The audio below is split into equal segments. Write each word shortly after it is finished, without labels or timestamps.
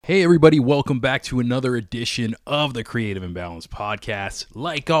Hey everybody, welcome back to another edition of the Creative Imbalance Podcast.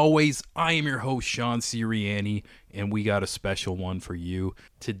 Like always, I am your host, Sean Sirianni, and we got a special one for you.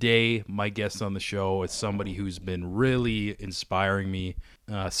 Today, my guest on the show is somebody who's been really inspiring me,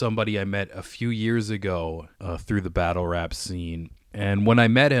 somebody I met a few years ago through the battle rap scene. And when I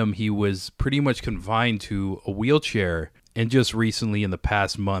met him, he was pretty much confined to a wheelchair. And just recently, in the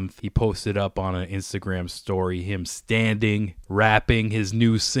past month, he posted up on an Instagram story him standing, rapping his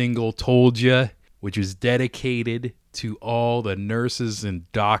new single, Told Ya, which is dedicated to all the nurses and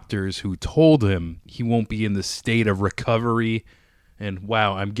doctors who told him he won't be in the state of recovery. And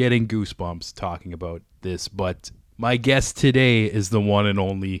wow, I'm getting goosebumps talking about this. But my guest today is the one and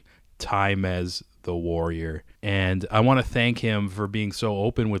only Taimez the Warrior. And I want to thank him for being so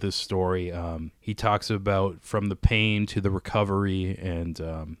open with his story. He talks about from the pain to the recovery, and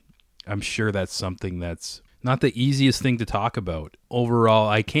I'm sure that's something that's not the easiest thing to talk about. Overall,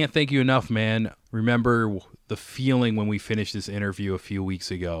 I can't thank you enough, man. Remember the feeling when we finished this interview a few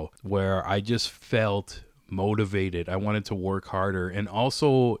weeks ago, where I just felt motivated. I wanted to work harder. And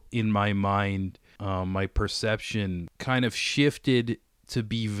also in my mind, my perception kind of shifted to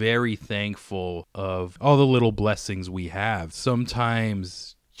be very thankful of all the little blessings we have.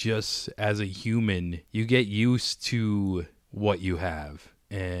 Sometimes, just as a human, you get used to what you have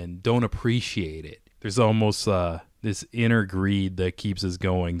and don't appreciate it. There's almost this inner greed that keeps us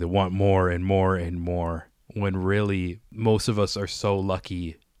going to want more and more and more, when really most of us are so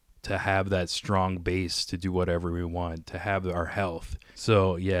lucky to have that strong base to do whatever we want, to have our health.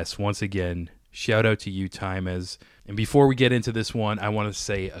 So yes, once again, shout out to you, Taimez. And before we get into this one, I want to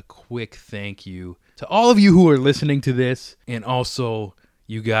say a quick thank you to all of you who are listening to this, and also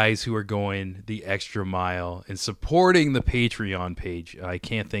you guys who are going the extra mile and supporting the Patreon page. I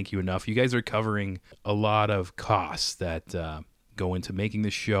can't thank you enough. You guys are covering a lot of costs that go into making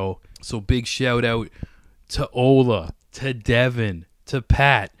this show. So big shout out to Ola, to Devin, to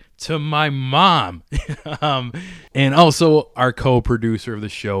Pat, to my mom, and also our co-producer of the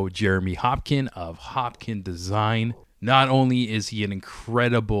show, Jeremy Hopkin of Hopkin Design. Not only is he an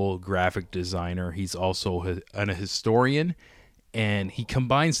incredible graphic designer, he's also a historian, and he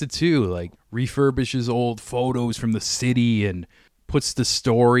combines the two, like refurbishes old photos from the city and puts the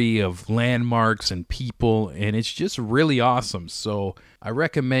story of landmarks and people, and it's just really awesome. So I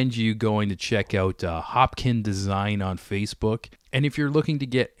recommend you going to check out Hopkin Design on Facebook. And if you're looking to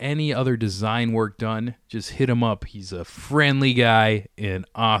get any other design work done, just hit him up. He's a friendly guy and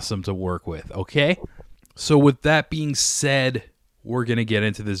awesome to work with, okay? So with that being said, we're going to get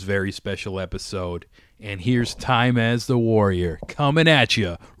into this very special episode. And here's Taimez the Warrior coming at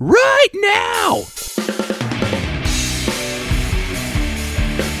you right now!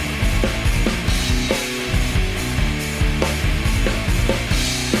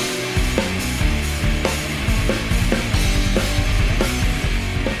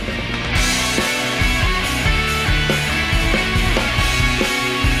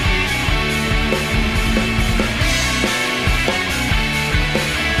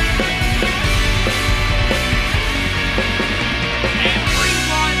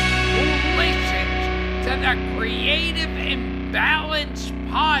 Creative Imbalance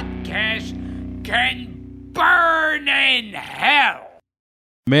Podcast can burn in hell.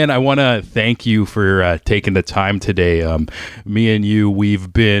 Man, I want to thank you for taking the time today. Me and you,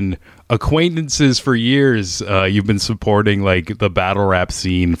 we've been acquaintances for years. You've been supporting like the battle rap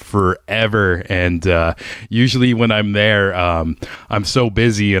scene forever, and usually when I'm there, I'm so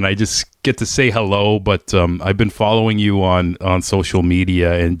busy and I just get to say hello. But I've been following you on social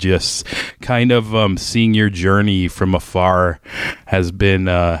media, and just kind of seeing your journey from afar has been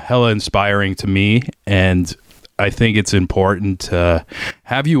hella inspiring to me. And I think it's important to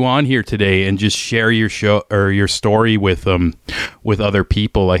have you on here today and just share your show or your story with other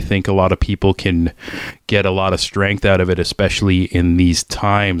people. I think a lot of people can get a lot of strength out of it, especially in these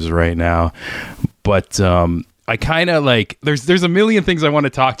times right now. But I kind of like there's a million things I want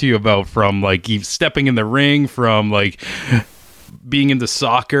to talk to you about, from like you stepping in the ring, from like being into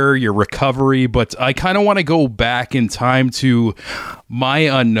soccer, your recovery, but I kind of want to go back in time to my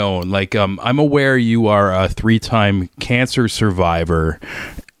unknown. Like, I'm aware you are a 3-time cancer survivor,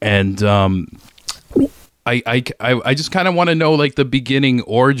 and I just kind of want to know like the beginning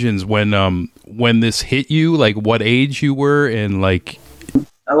origins when this hit you, like what age you were, and like.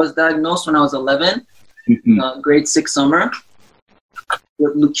 I was diagnosed when I was 11, grade 6 summer,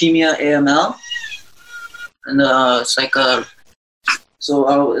 with leukemia AML, and it's like a.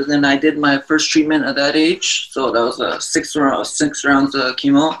 So then I did my first treatment at that age. So that was 6 rounds of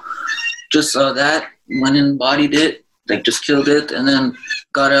chemo. Just that went in, bodied it, like just killed it. And then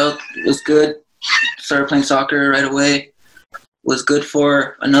got out, it was good. Started playing soccer right away. Was good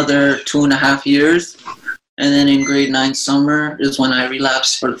for another 2.5 years. And then in grade 9 summer is when I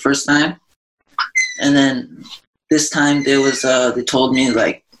relapsed for the first time. And then this time they told me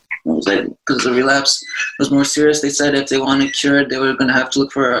like, it was like, because the relapse was more serious, they said if they wanted cured, they were going to have to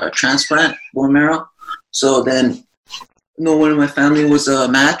look for a transplant, bone marrow. So then no one in my family was a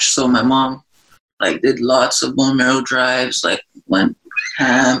match. So my mom like did lots of bone marrow drives, like went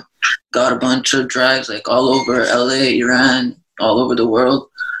ham, got a bunch of drives like all over LA, Iran, all over the world.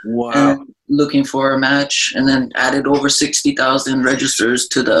 Wow. And looking for a match, and then added over 60,000 registers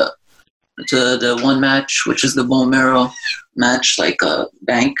to the one match, which is the bone marrow match, like a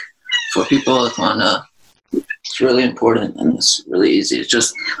bank for people if wanna. It's really important and it's really easy. It's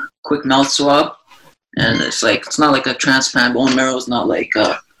just quick mouth swab, and it's not like a transplant. Bone marrow is not like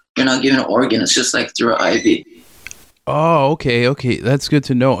you're not giving an organ. It's just like through an IV. Oh, okay, that's good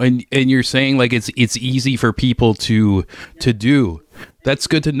to know. And you're saying like it's easy for people to do. That's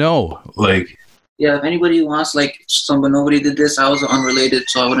good to know. Like, yeah, if anybody wants, like, nobody did this. I was unrelated,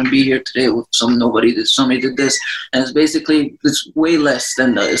 so I wouldn't be here today with somebody did this. And it's way less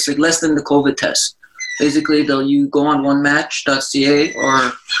than it's like less than the COVID test. Basically, you go on onematch.ca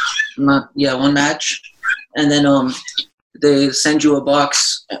or one match, and then they send you a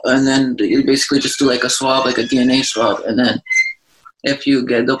box, and then you basically just do like a swab, like a DNA swab, and then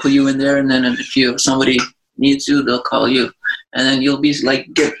they'll put you in there, and then if somebody needs you, they'll call you, and then you'll be like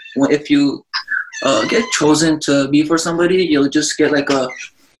if you get chosen to be for somebody, you'll just get like a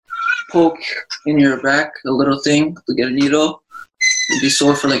poke in your back, a little thing to get a needle. You'll be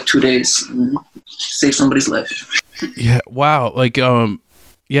sore for like 2 days and save somebody's life. Yeah. Wow. Like,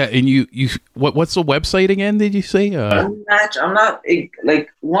 yeah. And you what's the website again? Did you say? One match. I'm not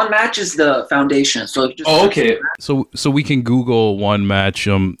like One Match is the foundation. So okay. So we can Google One Match.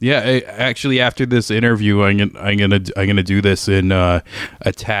 Actually, after this interview, I'm gonna do this and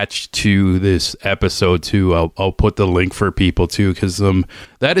attached to this episode too. I'll put the link for people too, because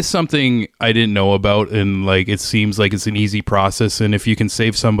that is something I didn't know about, and like it seems like it's an easy process, and if you can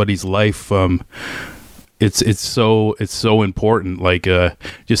save somebody's life, it's so important. Like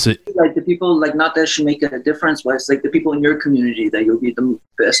just like the people, like, not that should make a difference, but it's like the people in your community that you'll be the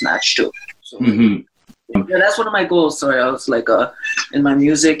best match to. So yeah, that's one of my goals. Sorry, I was like in my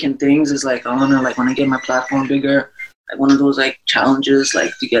music and things is like I wanna, like, when I get my platform bigger, like one of those like challenges,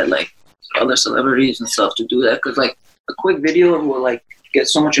 like to get like other celebrities and stuff to do that, because like a quick video will like get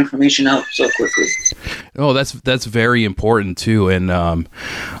so much information out so quickly. Oh, that's very important too.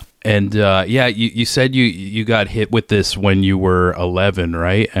 And you said you got hit with this when you were 11,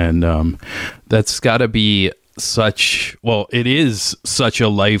 right? And that's got to be it is such a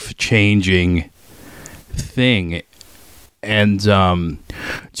life-changing thing. And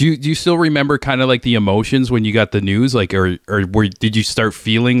do you still remember kind of like the emotions when you got the news, like, or did you start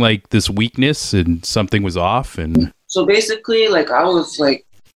feeling like this weakness and something was off? And so basically, like, I was like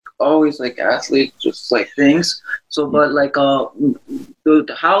always like athlete, just like things. So, but like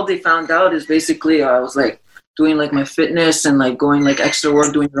how they found out is basically I was like doing like my fitness and like going like extra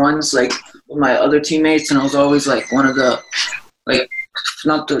work, doing runs like with my other teammates, and I was always like one of the like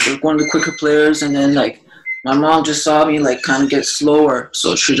one of the quicker players. And then like my mom just saw me like kind of get slower,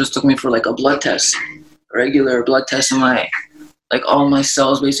 so she just took me for like a blood test, a regular blood test, and like all my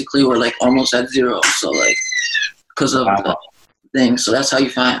cells basically were like almost at zero. So like because of the thing. So that's how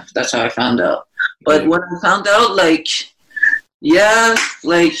I found out. But when I found out, like, yeah,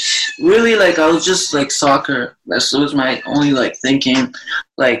 like really, like I was just like soccer. That was my only like thinking,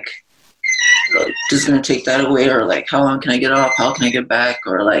 like just gonna take that away, or like how long can I get off? How can I get back?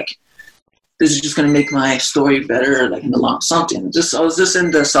 Or like this is just gonna make my story better, like in the long something. I was just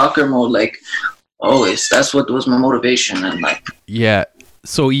in the soccer mode, like always. That's what was my motivation, and like yeah.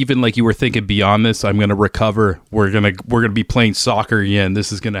 So even like you were thinking beyond this, I'm going to recover. We're going to be playing soccer again.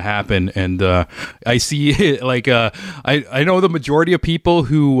 This is going to happen. And I see it like I know the majority of people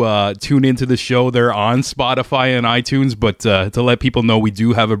who tune into the show, they're on Spotify and iTunes. But to let people know, we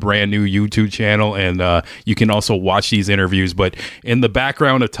do have a brand new YouTube channel, and you can also watch these interviews. But in the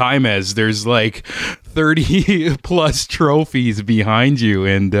background of Taimez, there's like 30 plus trophies behind you.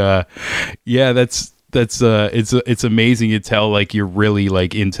 And yeah, that's it's amazing to tell like you're really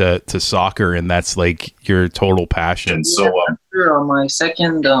like into soccer, and that's like your total passion. So on my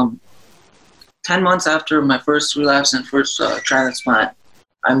second 10 months after my first relapse and first transplant,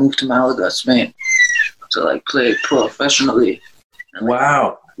 I moved to Malaga, Spain, to like play professionally. And, like,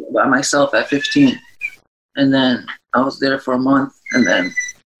 wow. By myself at 15. And then I was there for a month, and then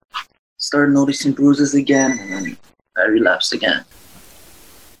started noticing bruises again, and then I relapsed again.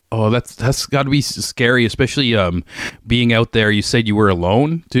 Oh, that's got to be scary, especially being out there. You said you were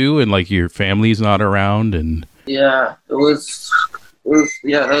alone too, and like your family's not around, and Yeah, it was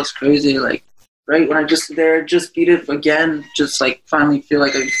yeah, that was crazy. Like right when I just beat it again, just like finally feel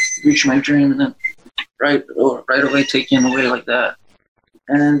like I reached my dream, and then right away taken away like that.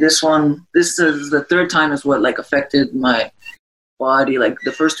 And then this is the third time is what like affected my body. Like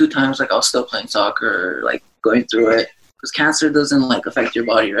the first 2 times, like I was still playing soccer, like going through it. Because cancer doesn't like affect your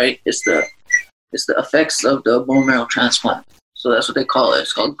body, right? It's the effects of the bone marrow transplant. So that's what they call it.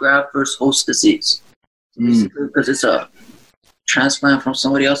 It's called graft versus host disease. Basically, because it's a transplant from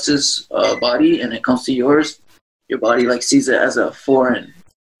somebody else's body and it comes to yours, your body like sees it as a foreign,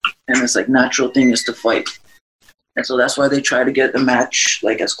 and it's like natural thing is to fight. And so that's why they try to get the match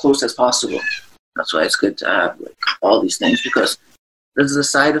like as close as possible. That's why it's good to have like all these things, because there's the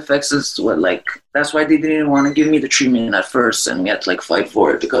side effects is what like that's why they didn't even want to give me the treatment at first, and we had to like fight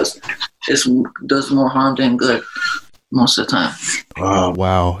for it because it does more harm than good most of the time. Oh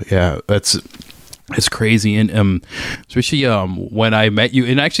wow, yeah, it's crazy. And especially when I met you,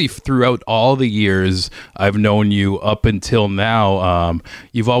 and actually throughout all the years I've known you up until now,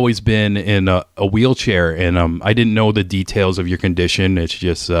 you've always been in a wheelchair, and I didn't know the details of your condition. It's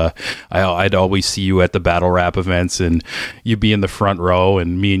just I'd always see you at the battle rap events, and you'd be in the front row,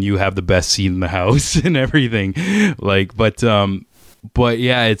 and me and you have the best seat in the house and everything. Like, but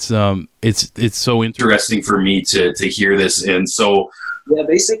yeah, it's so interesting for me to hear this. And so yeah,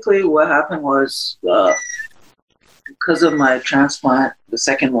 basically what happened was because of my transplant, the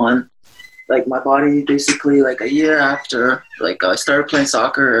second one, like my body basically like a year after, like I started playing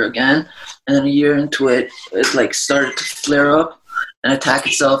soccer again, and then a year into it, it like started to flare up and attack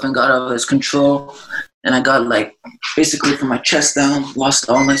itself and got out of its control. And I got like basically from my chest down, lost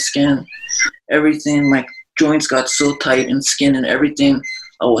all my skin, everything. My joints got so tight and skin and everything.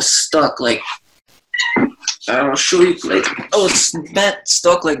 I was stuck like, I'll show you, like, I was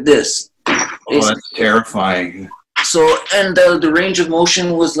stuck like this. Oh, that's terrifying. So, and the range of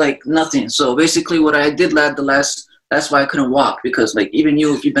motion was like nothing. So basically what I did that's why I couldn't walk, because like even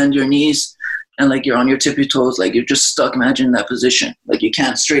if you bend your knees and like you're on your tippy toes, like you're just stuck, imagine that position. Like you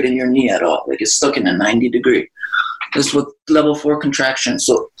can't straighten your knee at all. Like it's stuck in a 90 degree. This was level 4 contraction.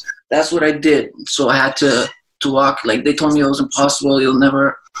 So that's what I did. So I had to walk. Like they told me it was impossible. You'll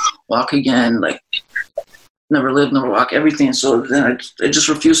never walk again. Like never live, never walk, everything. So then I just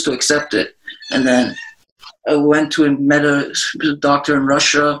refused to accept it. And then I went to met a doctor in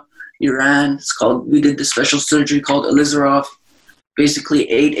Russia, Iran. We did this special surgery called Elizarov. Basically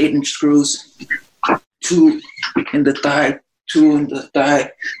 8-inch screws, 2 in the thigh, 2 in the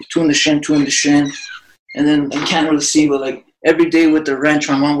thigh, 2 in the shin, 2 in the shin. And then I can't really see, but like every day with the wrench,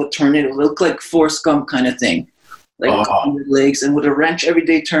 my mom would turn it. It would look like Forrest Gump kind of thing. Like on the legs, and with a wrench every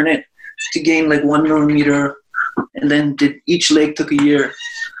day turn it to gain like 1 millimeter. And then each leg took a year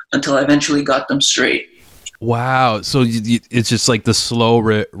until I eventually got them straight. Wow. So it's just like the slow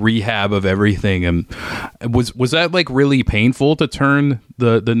rehab of everything. And was that like really painful to turn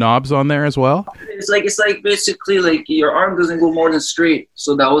the knobs on there as well? It's like basically like your arm doesn't go more than straight.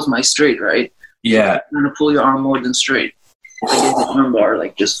 So that was my straight, right? Yeah. So you're going to pull your arm more than straight. Like in the arm bar,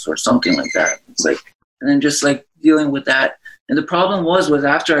 like just or something like that. It's like, and then just like dealing with that. And the problem was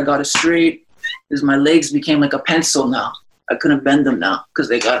after I got it straight, is my legs became like a pencil now. I couldn't bend them now because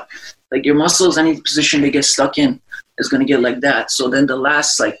they got like your muscles, any position they get stuck in is going to get like that. So then the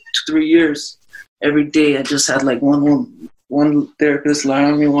last like 3 years, every day I just had like one therapist lie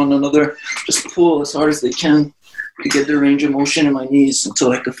on me, one another, just pull as hard as they can to get the range of motion in my knees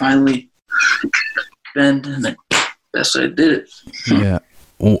until I could finally bend. And then that's what I did. Yeah.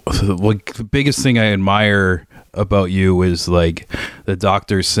 Well, like the biggest thing I admire about you is like the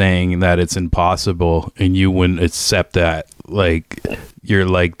doctors saying that it's impossible and you wouldn't accept that. Like you're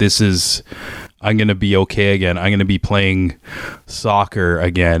like, I'm going to be okay again. I'm going to be playing soccer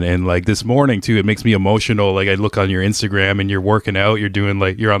again. And like this morning too, it makes me emotional. Like I look on your Instagram and you're working out,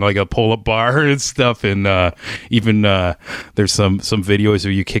 you're on like a pull-up bar and stuff. And even there's some videos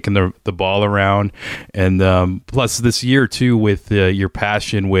of you kicking the ball around. And plus this year too, with your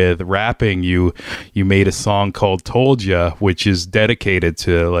passion with rapping, you made a song called Told Ya, which is dedicated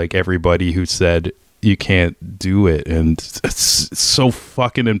to like everybody who said you can't do it, and it's so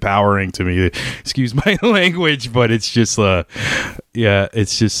fucking empowering to me. Excuse my language, but it's just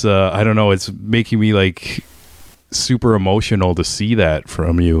it's just I don't know, it's making me like super emotional to see that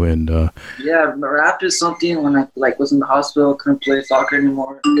from you. And yeah, rap is something. When I like was in the hospital, couldn't play soccer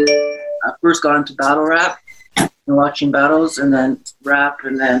anymore, I first got into battle rap and watching battles, and then rap,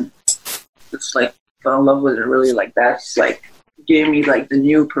 and then just like fell in love with it really. Like that's like gave me like the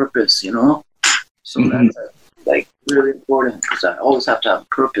new purpose, you know. So that's like really important because I always have to have a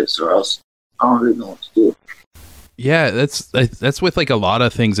purpose, or else I don't really know what to do. Yeah, that's with like a lot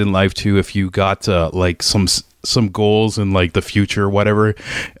of things in life too. If you got like some goals in like the future or whatever,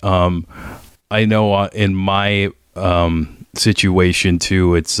 I know in my situation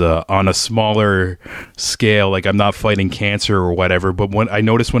too, it's on a smaller scale. Like I'm not fighting cancer or whatever, but when I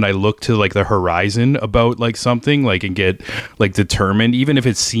notice when I look to like the horizon about like something, like, and get like determined, even if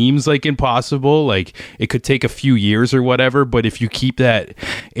it seems like impossible, like it could take a few years or whatever, but if you keep that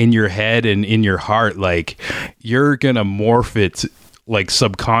in your head and in your heart, like you're gonna morph it like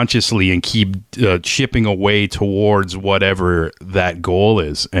subconsciously and keep chipping away towards whatever that goal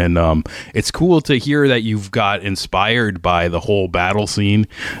is. And it's cool to hear that you've got inspired by the whole battle scene.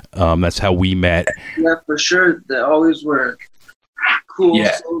 That's how we met. Yeah, for sure. They always were cool.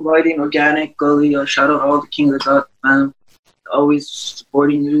 Yeah. So writing organic gully. Shout out all the King of the Dot fam. Always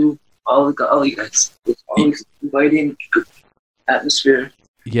supporting you. All you guys. It's always inviting atmosphere.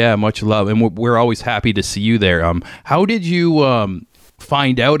 Yeah, much love, and we're always happy to see you there. How did you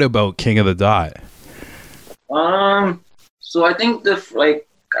find out about King of the Dot? So I think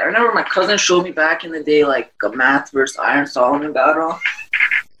I remember my cousin showed me back in the day like a Math versus Iron Solomon battle,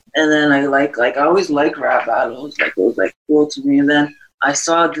 and then I always liked rap battles. Like it was like cool to me, and then I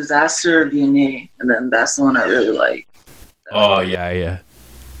saw Disaster DNA, and then that's the one I really liked. Yeah.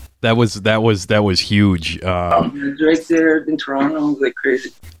 That was huge. Right there in Toronto, it was like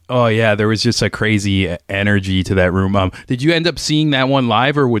crazy. Oh yeah, there was just a crazy energy to that room. Did you end up seeing that one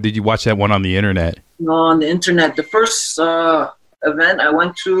live, or did you watch that one on the internet? No, on the internet. The first event I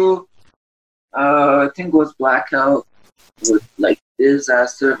went to, I think it was Blackout with like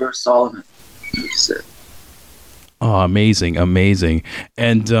Disaster versus Solomon. Oh, amazing.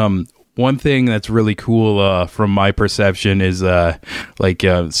 And one thing that's really cool from my perception is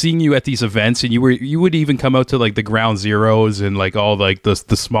seeing you at these events, and you would even come out to like the Ground Zeros and like all like the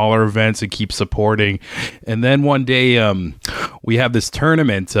smaller events and keep supporting. And then one day we have this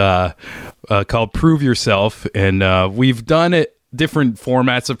tournament called Prove Yourself, and we've done it different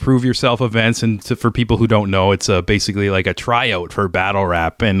formats of Prove Yourself events, and for people who don't know, it's basically like a tryout for battle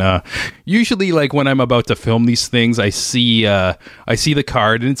rap. And usually like when I'm about to film these things, I see the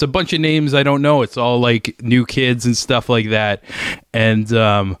card, and it's a bunch of names I don't know. It's all like new kids and stuff like that. And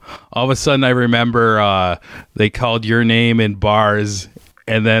all of a sudden I remember they called your name in bars,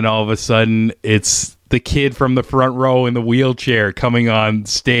 and then all of a sudden it's the kid from the front row in the wheelchair coming on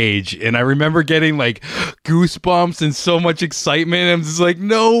stage, and I remember getting like goosebumps and so much excitement. I'm just like,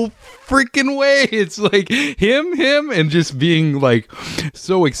 no freaking way, it's like him, and just being like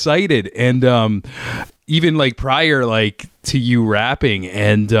so excited. And even like prior like to you rapping,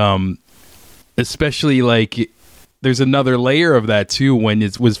 and especially like there's another layer of that too. When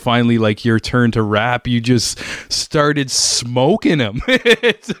it was finally like your turn to rap, you just started smoking them.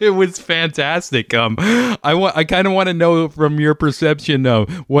 It was fantastic. I kind of want to know from your perception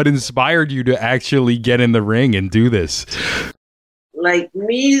what inspired you to actually get in the ring and do this. Like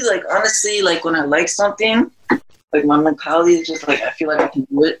me, like honestly, like when I like something, like my mentality is just like I feel like I can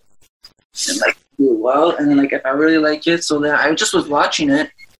do it and like do it well. And then like if I really like it, so then I just was watching it.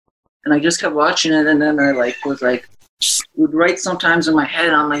 And I just kept watching it, and then I would write sometimes in my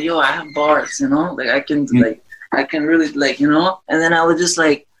head. I'm like, yo, I have bars, you know, like I can really like, you know. And then I would just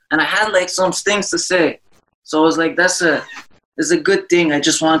like, and I had like some things to say, so I was like, it's a good thing. I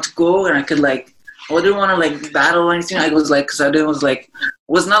just wanted to go, and I could like, I didn't want to like battle or anything. I was like, because I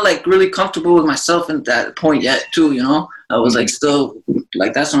was not like really comfortable with myself at that point yet, too, you know. I was like still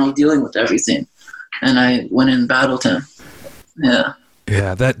like that's when I was dealing with everything, and I went in and battled him. Yeah.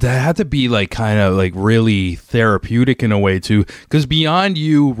 Yeah, that had to be like kind of like really therapeutic in a way too, because beyond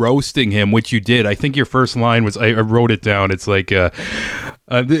you roasting him, which you did, I think your first line was, I wrote it down, it's like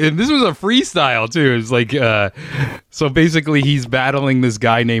and this was a freestyle too. It's like so basically he's battling this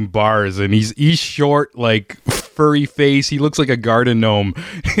guy named Bars, and he's short, like furry face, he looks like a garden gnome.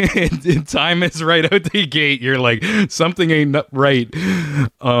 And time is right out the gate. You're like, something ain't right.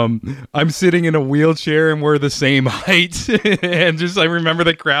 I'm sitting in a wheelchair and we're the same height. And just I remember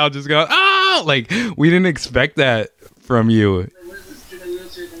the crowd just going, ah, like we didn't expect that from you.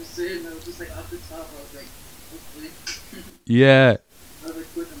 Yeah.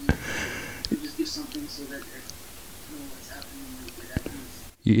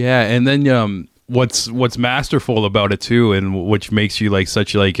 Yeah, and then what's masterful about it too, and which makes you like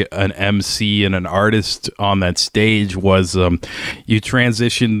such like an MC and an artist on that stage, was you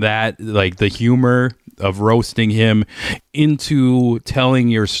transitioned that like the humor roasting him into telling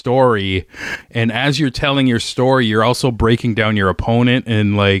your story. And as you're telling your story, you're also breaking down your opponent,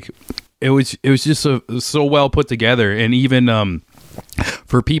 and like it was just so well put together. And even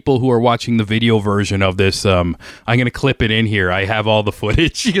for people who are watching the video version of this, I'm going to clip it in here. I have all the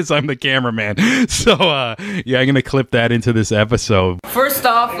footage because I'm the cameraman. So, yeah, I'm going to clip that into this episode. First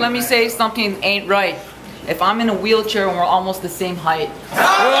off, let me say something ain't right. If I'm in a wheelchair and we're almost the same height.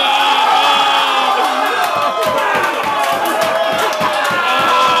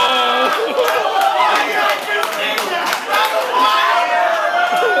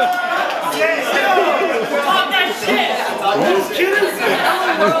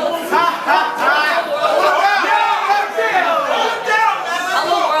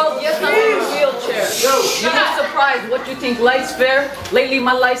 What you think life's fair? Lately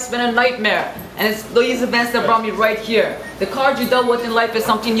my life's been a nightmare, and it's these events that brought me right here. The cards you dealt with in life is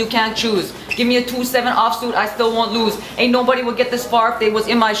something you can't choose. Give me a 2-7 offsuit, I still won't lose. Ain't nobody would get this far if they was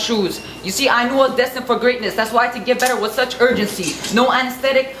in my shoes. You see, I knew I was destined for greatness. That's why I had to get better with such urgency. No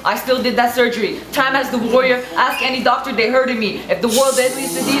anesthetic, I still did that surgery. Time as the warrior, ask any doctor, they heard of me. If the world's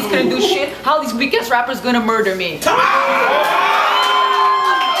deadliest disease couldn't do shit, how these weak-ass rappers gonna murder me?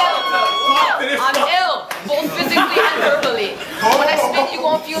 I'm ill, both physically and verbally. When I spit, you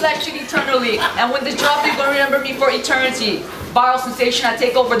gon' feel that shit eternally. And when this drop, you're gonna remember me for eternity. Viral sensation, I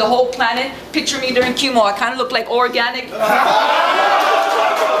take over the whole planet. Picture me during chemo, I kinda look like organic.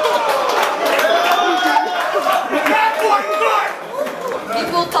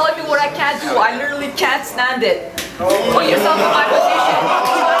 People telling me what I can't do, I literally can't stand it. Put yourself in my position. I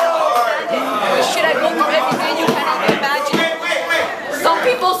don't understand it. The shit I go through every day, you cannot imagine. Some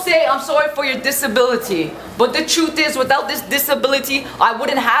people say I'm sorry for your disability, but the truth is, without this disability, I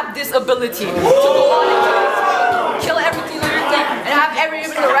wouldn't have this ability to go on and kill everything lyrically and have every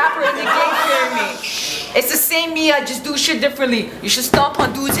rapper in the game fearing me. It's the same me, I just do shit differently. You should stomp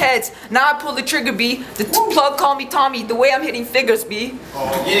on dudes' heads. Now I pull the trigger, B. The plug call me Tommy, the way I'm hitting figures, B.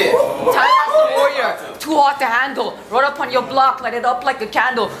 Oh, yeah. Time as the warrior, too hot to handle. Run up on your block, light it up like a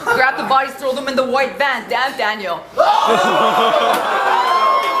candle. Grab the bodies, throw them in the white van. Damn, Daniel.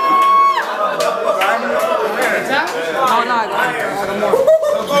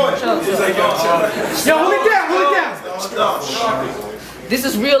 Yo, hold it down. This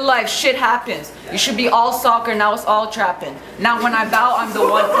is real life, shit happens. You should be all soccer, now it's all trapping. Now when I bow, I'm the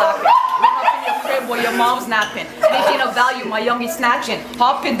one clapping. Run up in your crib while your mom's napping. Anything of value, my youngie snatching.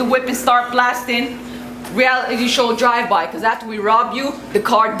 Hop in the whip and start blasting. Reality show drive-by, cause after we rob you, the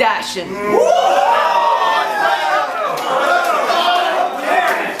car dashing.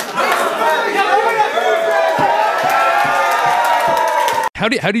 How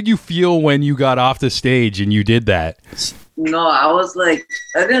did you feel when you got off the stage and you did that? No, I was like,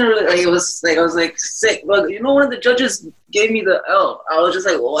 I didn't really, like, I was like sick. But you know, when the judges gave me the L, I was just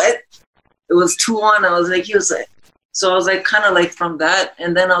like, what? It was 2-1. I was like, he was like, so I was like, kind of like from that.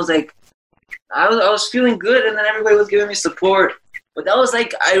 And then I was like, I was feeling good. And then everybody was giving me support. But that was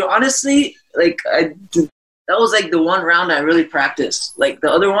like, I honestly, like, that was like the one round I really practiced. Like the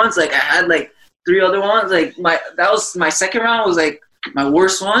other ones, like I had like 3 other ones. Like that was my second round was like my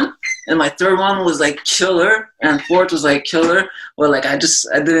worst one. And my third one was like killer, and fourth was like killer. Well, like I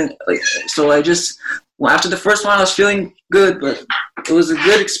didn't like. So I just after the first one, I was feeling good, but it was a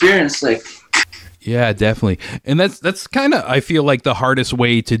good experience. Like, yeah, definitely. And that's kind of, I feel like, the hardest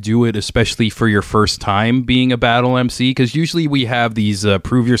way to do it, especially for your first time being a battle MC, because usually we have these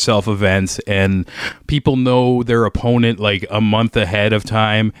prove yourself events and people know their opponent like a month ahead of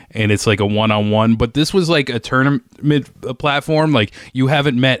time and it's like a one-on-one, but this was like a tournament platform. Like, you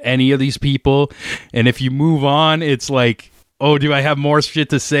haven't met any of these people, and if you move on, it's like, oh, do I have more shit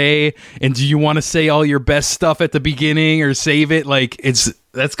to say? And do you want to say all your best stuff at the beginning or save it? Like,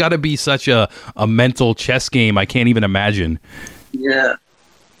 that's got to be such a mental chess game. I can't even imagine. Yeah,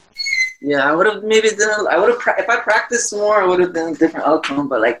 I would have if I practiced more, I would have done a different outcome.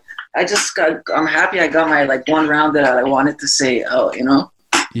 But like, I'm happy I got my like one round that I wanted to say out, you know?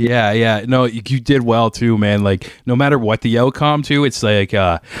 Yeah. No, you did well too, man. Like, no matter what the outcome too, it's like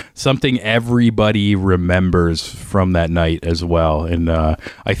something everybody remembers from that night as well. And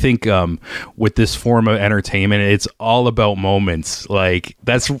I think with this form of entertainment, it's all about moments. Like,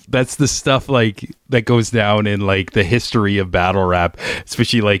 that's the stuff like that goes down in like the history of battle rap,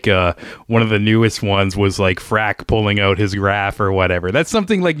 especially like one of the newest ones was like Frack pulling out his graph or whatever. That's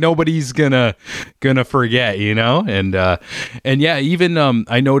something like nobody's gonna forget, you know? And yeah, even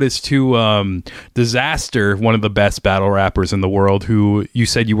I noticed too, Disaster, one of the best battle rappers in the world, who you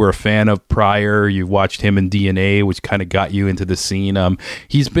said you were a fan of prior. You watched him in DNA, which kind of got you into the scene.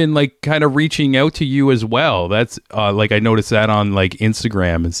 He's been like kind of reaching out to you as well. That's like I noticed that on like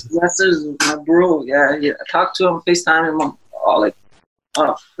Instagram. Disaster's my bro. Yeah. I talk to him, FaceTime him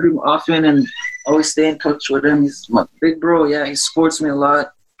pretty often, and always stay in touch with him. He's my big bro. Yeah, he supports me a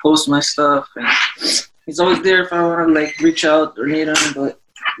lot, posts my stuff, and he's always there if I want to like reach out or need him. But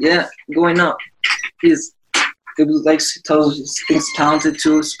yeah, going up. He likes, he tells, he thinks he's talented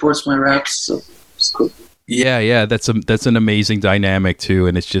too, supports my raps, so it's cool. Yeah, that's an amazing dynamic too,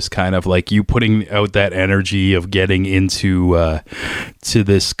 and it's just kind of like you putting out that energy of getting into to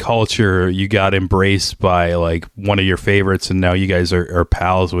this culture. You got embraced by like one of your favorites, and now you guys are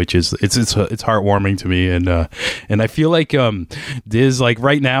pals, which is it's heartwarming to me, and I feel like Diz, like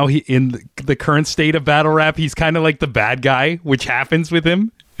right now, he in the current state of battle rap, he's kind of like the bad guy, which happens with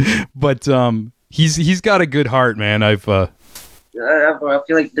him, but he's got a good heart, man. I feel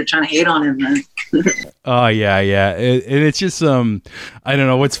like they're trying to hate on him, man. Oh yeah, and it's just I don't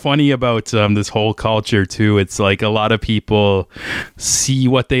know what's funny about this whole culture too. It's like a lot of people see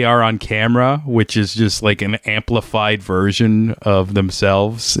what they are on camera, which is just like an amplified version of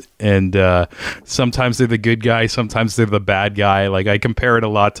themselves, and sometimes they're the good guy, sometimes they're the bad guy. Like I compare it a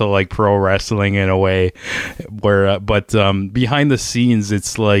lot to like pro wrestling in a way, where but behind the scenes,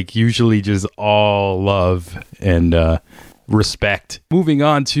 it's like usually just all love and respect. Moving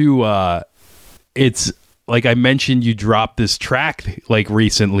on to it's like I mentioned, you dropped this track like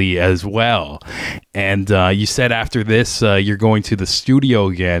recently as well, and you said after this you're going to the studio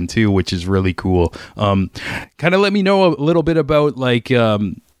again too, which is really cool. Kind of let me know a little bit about like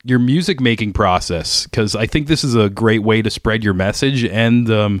your music making process, because I think this is a great way to spread your message, and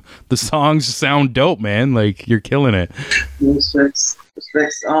the songs sound dope, man. Like you're killing it. Respects.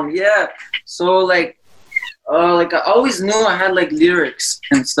 Yeah. So like I always knew I had like lyrics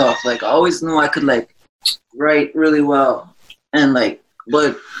and stuff. Like I always knew I could like write really well, and like,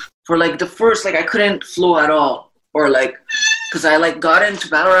 but for like the first, like I couldn't flow at all, or like, cause I like got into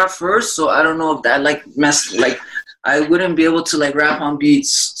battle rap first, so I don't know if that like messed, like I wouldn't be able to like rap on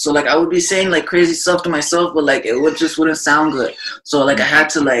beats. So like I would be saying like crazy stuff to myself, but like it wouldn't sound good. So like I had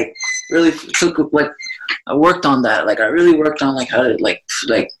to like really I worked on that. Like I really worked on like how to like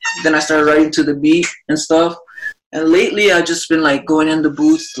then I started writing to the beat and stuff. And lately I just been like going in the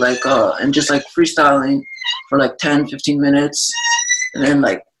booth like and just like freestyling for like 10-15 minutes, and then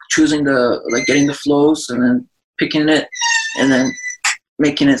like choosing getting the flows, and then picking it, and then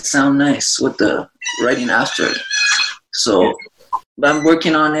making it sound nice with the writing after. So I'm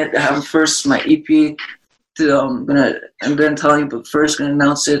working on it. I have first my EP I'm gonna tell you, but first gonna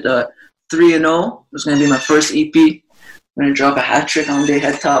announce it. 3-0 is gonna be my first EP. I'm gonna drop a hat trick on the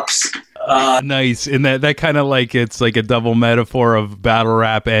Head Tops. Nice. And that kind of like, it's like a double metaphor of battle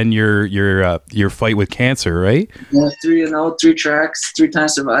rap and your fight with cancer, right? Yeah, 3-0, 3 tracks, 3-time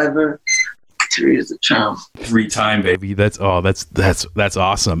survivor. 3 is the charm. 3-time, baby. That's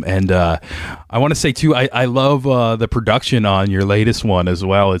awesome. And I want to say too, I love the production on your latest one as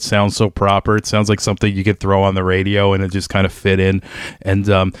well. It sounds so proper. It sounds like something you could throw on the radio, and it just kind of fit in. And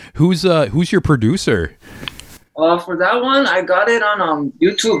who's your producer? For that one, I got it on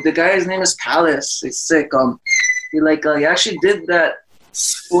YouTube. The guy's name is Palace. It's sick. He actually did that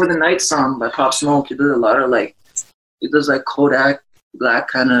For the Night song by Pop Smoke. He did a lot of he does like Kodak Black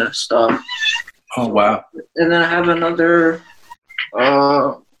kind of stuff. Oh wow! And then I have another,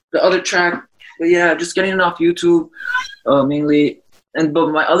 the other track. But yeah, just getting it off YouTube mainly. But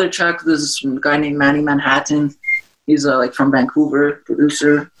my other track, there's this guy named Manny Manhattan. He's like from Vancouver,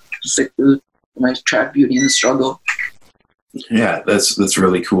 producer, sick dude. My track Beauty and the Struggle. Yeah, that's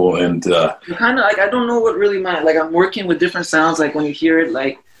really cool. And kind of like I don't know what really I'm working with different sounds. Like when you hear it,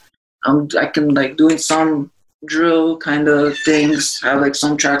 I can like doing some drill kind of things. Have like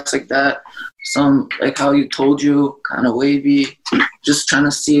some tracks like that. Some like How You Told You, kind of wavy. Just trying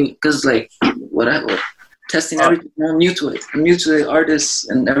to see, cause like whatever. Testing everything. I'm new to it. I'm new to the artists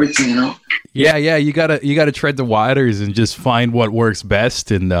and everything, you know. Yeah. You gotta tread the waters and just find what works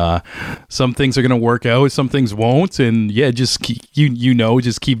best. And some things are gonna work out, some things won't. And yeah, just keep,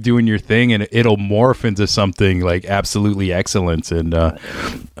 just keep doing your thing, and it'll morph into something like absolutely excellent. And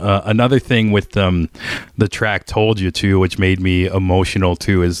another thing with the track Told You too, which made me emotional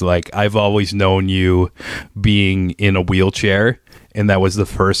too, is like I've always known you being in a wheelchair. And that was the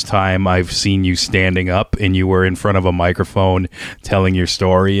first time I've seen you standing up, and you were in front of a microphone telling your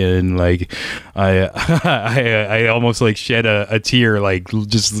story. And like, I almost like shed a tear, like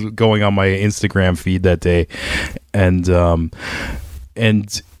just going on my Instagram feed that day. And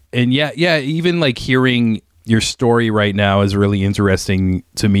and yeah, even like hearing your story right now is really interesting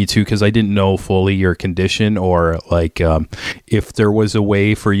to me too, because I didn't know fully your condition, or like if there was a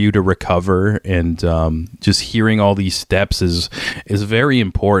way for you to recover, and just hearing all these steps is very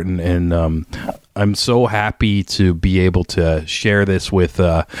important. And I'm so happy to be able to share this with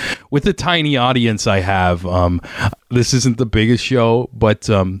the tiny audience I have. This isn't the biggest show, but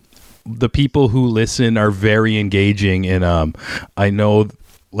the people who listen are very engaging, and I know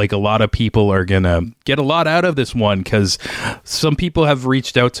like a lot of people are gonna get a lot out of this one, because some people have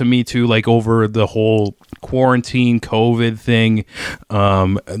reached out to me too, like over the whole quarantine COVID thing.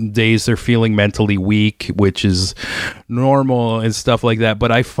 Days they're feeling mentally weak, which is normal and stuff like that.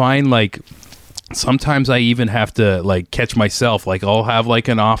 But I find like sometimes I even have to like catch myself, like I'll have like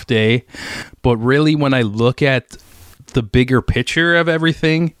an off day, but really when I look at the bigger picture of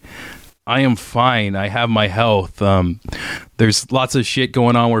everything, I am fine. I have my health. There's lots of shit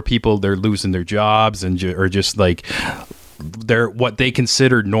going on where people, they're losing their jobs and or just like what they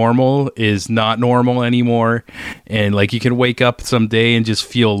considered normal is not normal anymore. And like you can wake up someday and just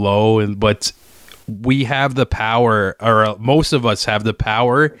feel low, but we have the power, or most of us have the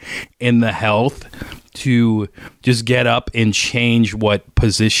power and the health to just get up and change what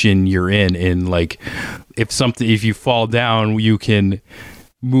position you're in. And like if you fall down, you can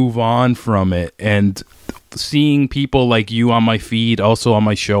move on from it. And seeing people like you on my feed, also on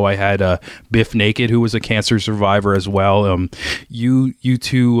my show, I had Biff Naked, who was a cancer survivor as well. You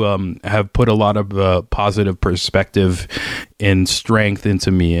two have put a lot of positive perspective and strength into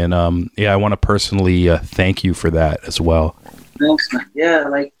me, and I want to personally thank you for that as well. Thanks, man. Yeah,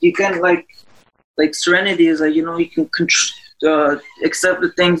 like you can like serenity is like, you know, you can accept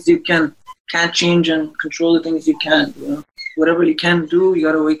the things you can't change and control the things you can. You know, whatever you can do, you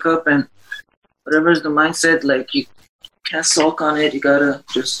gotta wake up, and whatever is the mindset, like you can't sulk on it. You gotta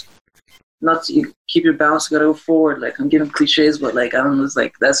just you keep your balance. You gotta go forward. Like I'm giving cliches, but like I don't know, it's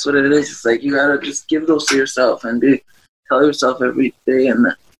like that's what it is. It's like you gotta just give those to yourself and tell yourself every day, and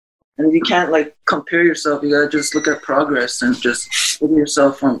you can't like compare yourself. You gotta just look at progress and just look at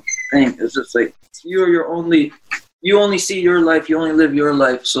yourself from things. It's just like you only see your life. You only live your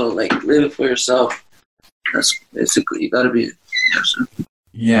life. So like live it for yourself. That's basically, you gotta be.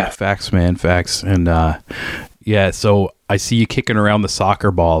 Yeah, facts, man, facts. And yeah, so I see you kicking around the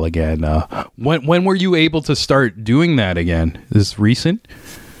soccer ball again. When were you able to start doing that again? Is this recent?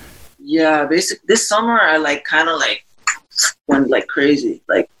 Yeah, basically this summer I like kind of like went like crazy,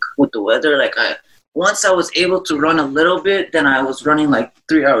 like with the weather. Like once I was able to run a little bit, then I was running like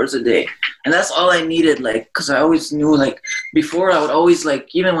 3 hours a day, and that's all I needed. Like, because I always knew, like before I would always like,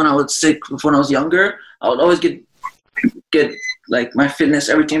 even when I was sick, when I was younger, I would always get like my fitness,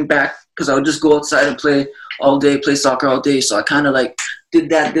 everything back, because I would just go outside and play all day, play soccer all day. So I kind of like did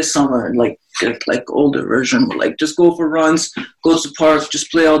that this summer, and like older version, like just go for runs, go to the park,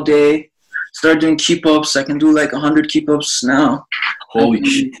 just play all day. Start doing keep-ups. I can do like 100 keep-ups now. Holy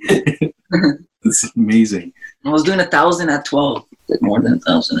shit. That's amazing. I was doing 1,000 at 12, like more than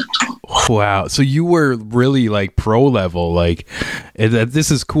 1,000 at 12. Wow. So you were really like pro level, like, and this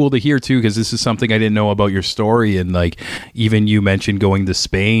is cool to hear too, because this is something I didn't know about your story. And like, even you mentioned going to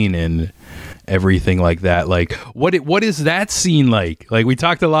Spain and everything like that. Like, what is that scene like? Like, we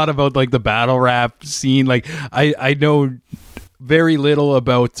talked a lot about like the battle rap scene. Like, I know very little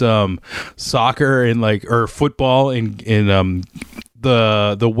about soccer and like, or football and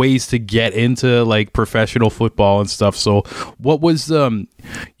the ways to get into like professional football and stuff. So what was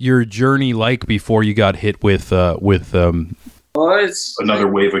your journey like before you got hit with it's another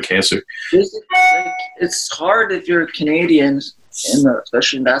wave of cancer? It's hard if you're Canadian,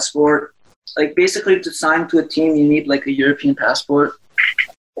 especially in that sport. Like basically to sign to a team, you need like a European passport.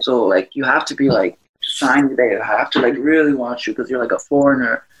 So like you have to be like signed there. You have to like really want you because you're like a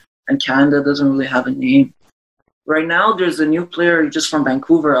foreigner, and Canada doesn't really have a name. Right now, there's a new player just from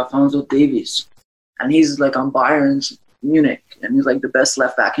Vancouver, Alphonso Davies, and he's like on Bayern's Munich, and he's like the best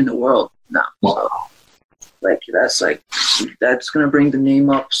left back in the world now. So, like that's gonna bring the name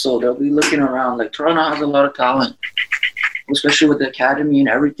up. So they'll be looking around. Like Toronto has a lot of talent, especially with the academy and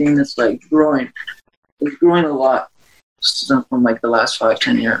everything. It's like growing. It's growing a lot from like the last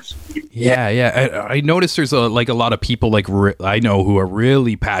 5-10 years. Yeah. I noticed there's a lot of people like I know who are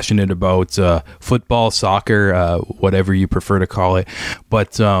really passionate about football, soccer, whatever you prefer to call it.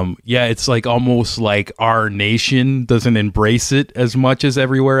 But yeah, it's like almost like our nation doesn't embrace it as much as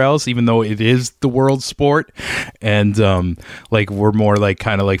everywhere else, even though it is the world sport. And like we're more like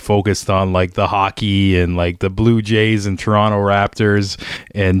kind of like focused on like the hockey and like the Blue Jays and Toronto Raptors,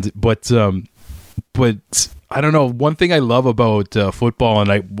 but I don't know. One thing I love about football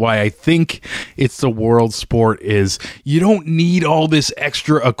and why I think it's the world sport is you don't need all this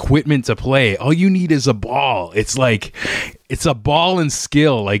extra equipment to play. All you need is a ball. It's like it's a ball and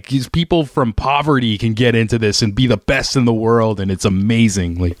skill. Like these people from poverty can get into this and be the best in the world, and it's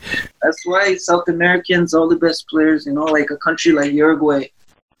amazing. Like that's why South Americans, all the best players, you know, like a country like Uruguay,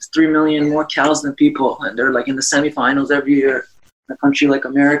 it's 3 million more cows than people, and they're like in the semifinals every year. A country like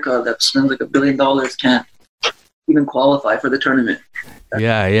America that spends like $1 billion can't even qualify for the tournament.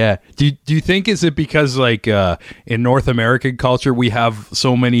 Yeah. Do you think is it because like in North American culture we have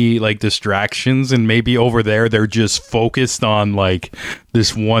so many like distractions, and maybe over there they're just focused on like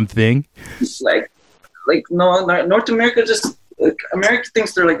this one thing? Like no, North America just America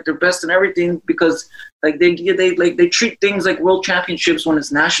thinks they're like they're best in everything because like they treat things like world championships when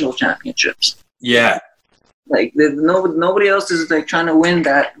it's national championships. Yeah. Like nobody else is like trying to win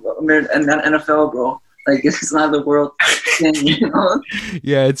that and that NFL, bro. Like it's not the world thing, you know?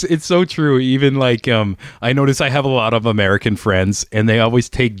 Yeah, it's so true. Even like I notice I have a lot of American friends, and they always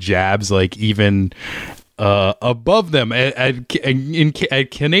take jabs like even above them at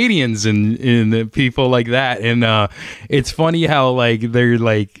Canadians and people like that. And it's funny how like they're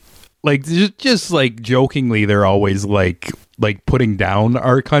like just like jokingly they're always like putting down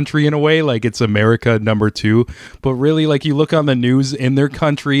our country in a way, like it's America #2, but really like you look on the news and their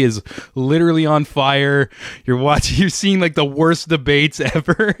country is literally on fire. You're seeing like the worst debates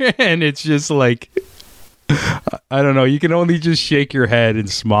ever, and it's just like I don't know, you can only just shake your head and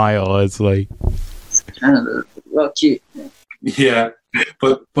smile. It's like Canada, well, cute. Yeah,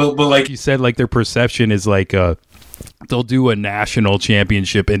 but like you said, like their perception is like they'll do a national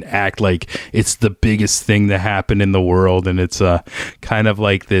championship and act like it's the biggest thing that happened in the world, and it's kind of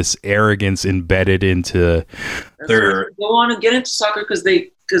like this arrogance embedded into their. They want to get into soccer because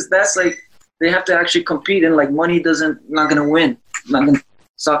that's like they have to actually compete, and like money not gonna win.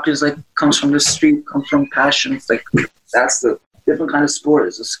 Soccer is like comes from the street, comes from passion. It's like that's the different kind of sport.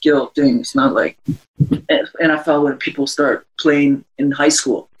 It's a skill thing. It's not like NFL when people start playing in high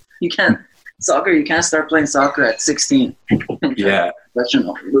school. You can't start playing soccer at 16. Yeah. It's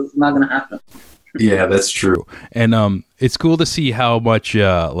not going to happen. Yeah, that's true. And it's cool to see how much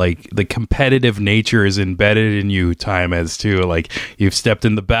like the competitive nature is embedded in you, Taimez, too. Like you've stepped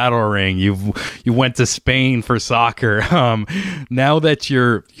in the battle ring, you went to Spain for soccer. Now that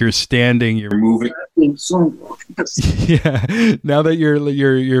you're standing, you're moving. Yeah. Now that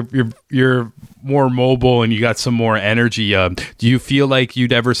you're more mobile and you got some more energy, do you feel like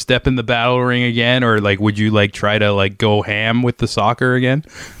you'd ever step in the battle ring again, or like would you like try to like go ham with the soccer again?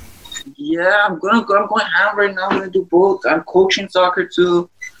 Yeah, I'm going ham right now. I'm gonna do both. I'm coaching soccer too,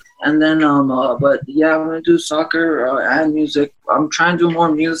 and then but yeah, I'm gonna do soccer and music. I'm trying to do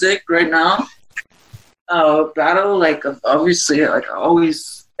more music right now. Battle, like obviously, like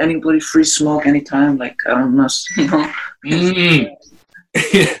always, anybody free smoke anytime. Like I don't know, you know.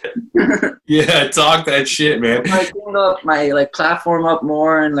 Yeah, talk that shit, man. I cleaned up my like platform up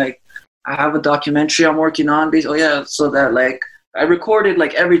more, and like I have a documentary I'm working on. Oh yeah, so that like. I recorded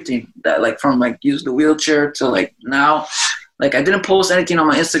like everything that like from like use the wheelchair to like now. Like I didn't post anything on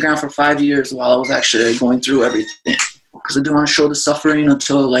my Instagram for 5 years while I was actually going through everything because I didn't want to show the suffering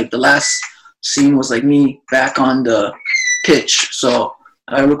until like the last scene was like me back on the pitch. So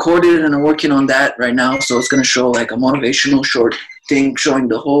I recorded it and I'm working on that right now. So it's going to show like a motivational short thing showing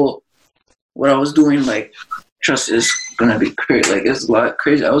the whole what I was doing. Like trust is gonna be crazy. Like it's a lot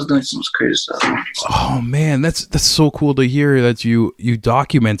crazy. I was doing some crazy stuff. Oh man, that's so cool to hear that you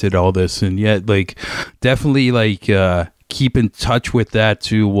documented all this, and yet like definitely like keep in touch with that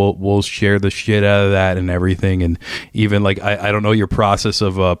too. We'll share the shit out of that and everything, and even like I don't know your process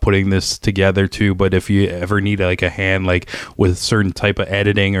of putting this together too, but if you ever need like a hand like with certain type of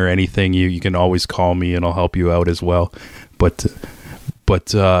editing or anything, you can always call me and I'll help you out as well. But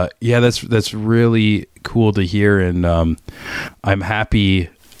yeah, that's really cool to hear, and I'm happy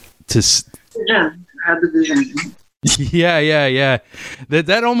to. Yeah, I had the vision. Yeah.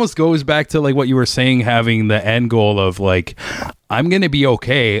 That almost goes back to like what you were saying, having the end goal of like, I'm gonna be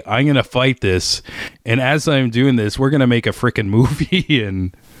okay. I'm gonna fight this, and as I'm doing this, we're gonna make a freaking movie.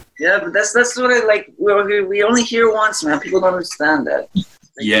 And yeah, but that's what I like. We only hear once, man. People don't understand that. Like,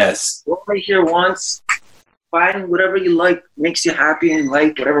 yes. We only hear once. Find whatever you like, makes you happy, and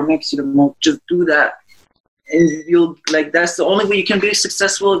like whatever makes you the most. Just do that, and you'll like. That's the only way you can be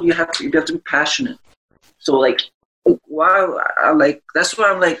successful. If you have to be passionate. So like, wow, that's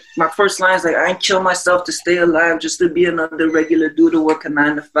why I'm like. My first line is like, I ain't kill myself to stay alive, just to be another regular dude to work a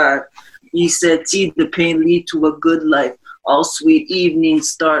 9 to 5. He said, "See the pain lead to a good life. All sweet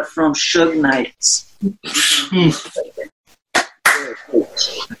evenings start from Suge nights."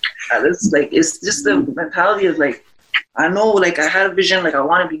 It's just the mentality of like, I know, like I had a vision, like I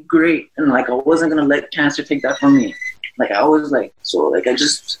want to be great, and like I wasn't gonna let cancer take that from me. Like I was like, so like I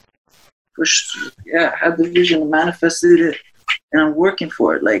just pushed, I had the vision, manifested it, and I'm working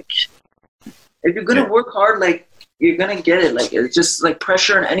for it. Like if you're gonna work hard, like you're gonna get it. Like it's just like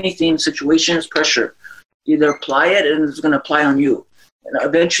pressure in anything, situation is pressure. Either apply it and it's gonna apply on you. And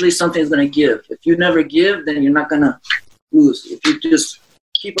eventually something's gonna give. If you never give, then you're not gonna lose. If you just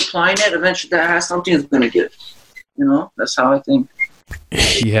keep applying it, eventually something is gonna give. You know, that's how I think.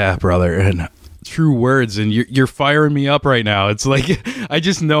 Yeah, brother, and true words. And you're firing me up right now. It's like I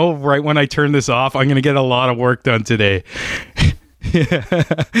just know right when I turn this off, I'm gonna get a lot of work done today.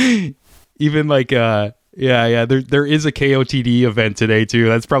 Even like there is a KOTD event today too.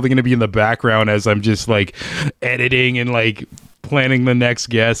 That's probably gonna be in the background as I'm just like editing and like planning the next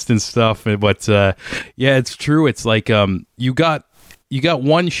guest and stuff. But it's true. It's like you got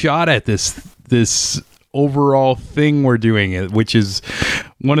one shot at this overall thing we're doing, it, which is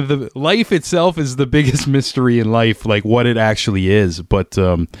one of the life itself is the biggest mystery in life, like what it actually is. But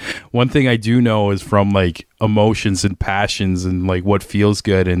one thing I do know is from like emotions and passions and like what feels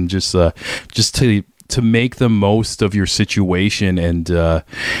good, and just to make the most of your situation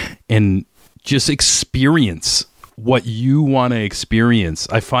and just experience what you want to experience.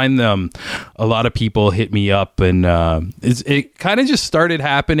 I find a lot of people hit me up, and it kind of just started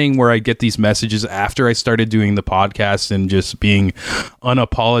happening where I get these messages after I started doing the podcast and just being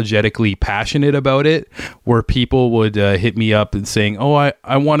unapologetically passionate about it, where people would hit me up and saying, oh,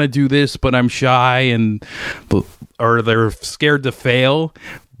 I want to do this, but I'm shy, or they're scared to fail.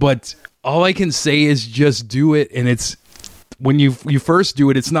 But all I can say is just do it. And it's when you first do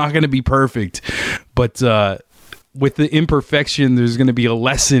it, it's not going to be perfect, but with the imperfection, there's going to be a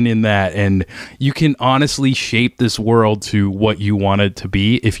lesson in that, and you can honestly shape this world to what you want it to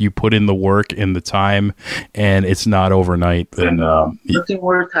be if you put in the work and the time, and it's not overnight. And nothing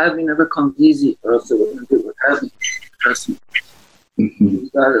worth having ever comes easy, or else it wouldn't be worth having. Trust me. Mm-hmm. You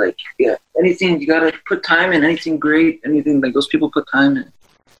gotta anything, you gotta put time in. Anything great, anything like those people put time in.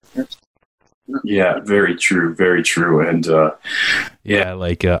 Yeah, very true, very true. And I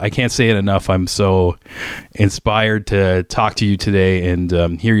can't say it enough. I'm so inspired to talk to you today and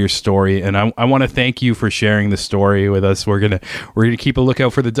hear your story. And I want to thank you for sharing the story with us. We're gonna keep a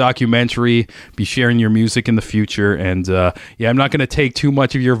lookout for the documentary, be sharing your music in the future. And I'm not gonna take too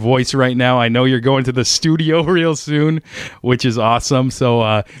much of your voice right now. I know you're going to the studio real soon, which is awesome.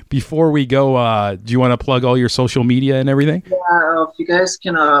 So before we go, do you want to plug all your social media and everything? Yeah, if you guys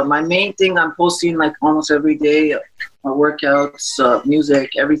can, my main thing, I'm posting like almost every day, my workouts,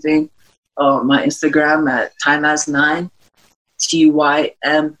 music, everything. My Instagram at Tymaz9,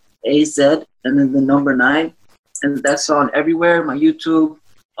 TYMAZ, and then the number 9, and that's on everywhere. My YouTube,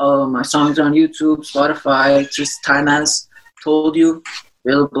 my songs are on YouTube, Spotify, just Tymaz Told You,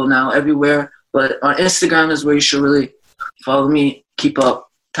 available now everywhere. But on Instagram is where you should really follow me. Keep up,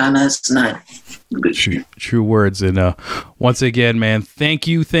 Tymaz9. True words. And once again, man, thank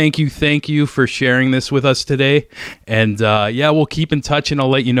you for sharing this with us today. And we'll keep in touch, and I'll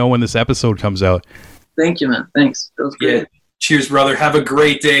let you know when this episode comes out. Thank you, man. Thanks. That was great. Yeah. Cheers, brother. Have a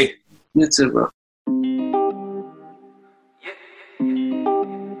great day. You too, bro.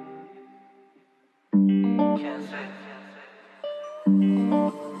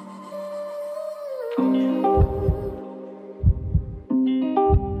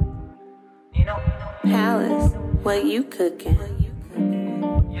 Palace, what you cooking?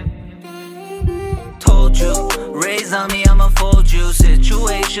 Told you, raise on me, I'ma fold you.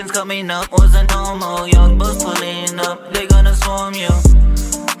 Situations coming up wasn't normal. Young bucks pulling up, they gonna swarm you.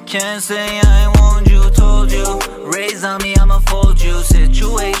 Can't say I won't you. Told you, raise on me, I'ma fold you.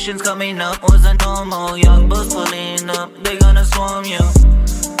 Situations coming up wasn't normal. Young bucks pulling up, they gonna swarm you.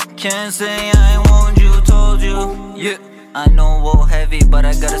 Can't say I won't you. Told you, yeah. I know war heavy, but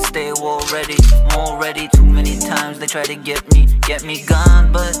I gotta stay war ready. More ready, too many times they try to get me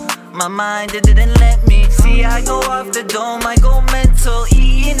gone, but my mind, it didn't let me. See, I go off the dome, I go mental,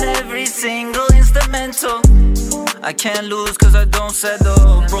 eating every single instrumental. I can't lose cause I don't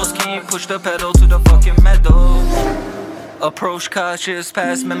settle. Bros, can you push the pedal to the fucking metal? Approach cautious,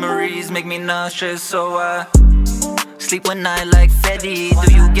 past memories make me nauseous, so I sleep one night like Fetty.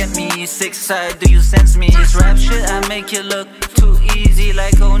 Do you get me? Sick side, do you sense me? This rap shit, I make you look too easy.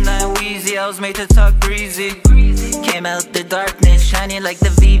 Like 09 Wheezy, I was made to talk breezy. Came out the darkness, shining like the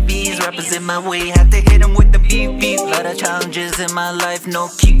VVs. Rappers in my way, had to hit them with the beep. Lot of challenges in my life, no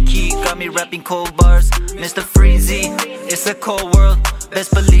kiki. Got me rapping cold bars, Mr. Freezy. It's a cold world,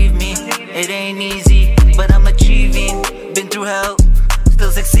 Best believe me, it ain't easy, but I'm achieving. Been through hell,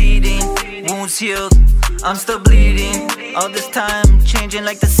 still succeeding. Wounds healed, I'm still bleeding. All this time, changing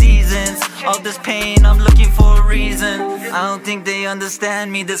like the seasons. All this pain, I'm looking for a reason. I don't think they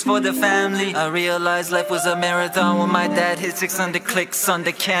understand me, this for the family. I realized life was a marathon when my dad hit 600 clicks on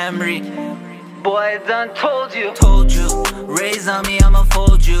the Camry. Boy, I done told you, raise on me, I'ma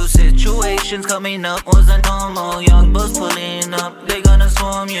fold you. Situations coming up wasn't normal. Young bucks pulling up, they gonna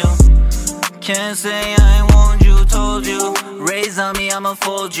swarm you. Can't say I ain't warned you, told you. Raise on me, I'ma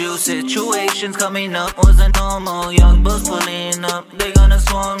fold you. Situations coming up wasn't normal. Young bucks pulling up, they gonna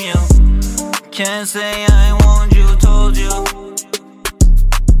swarm you. Can't say I ain't warned you,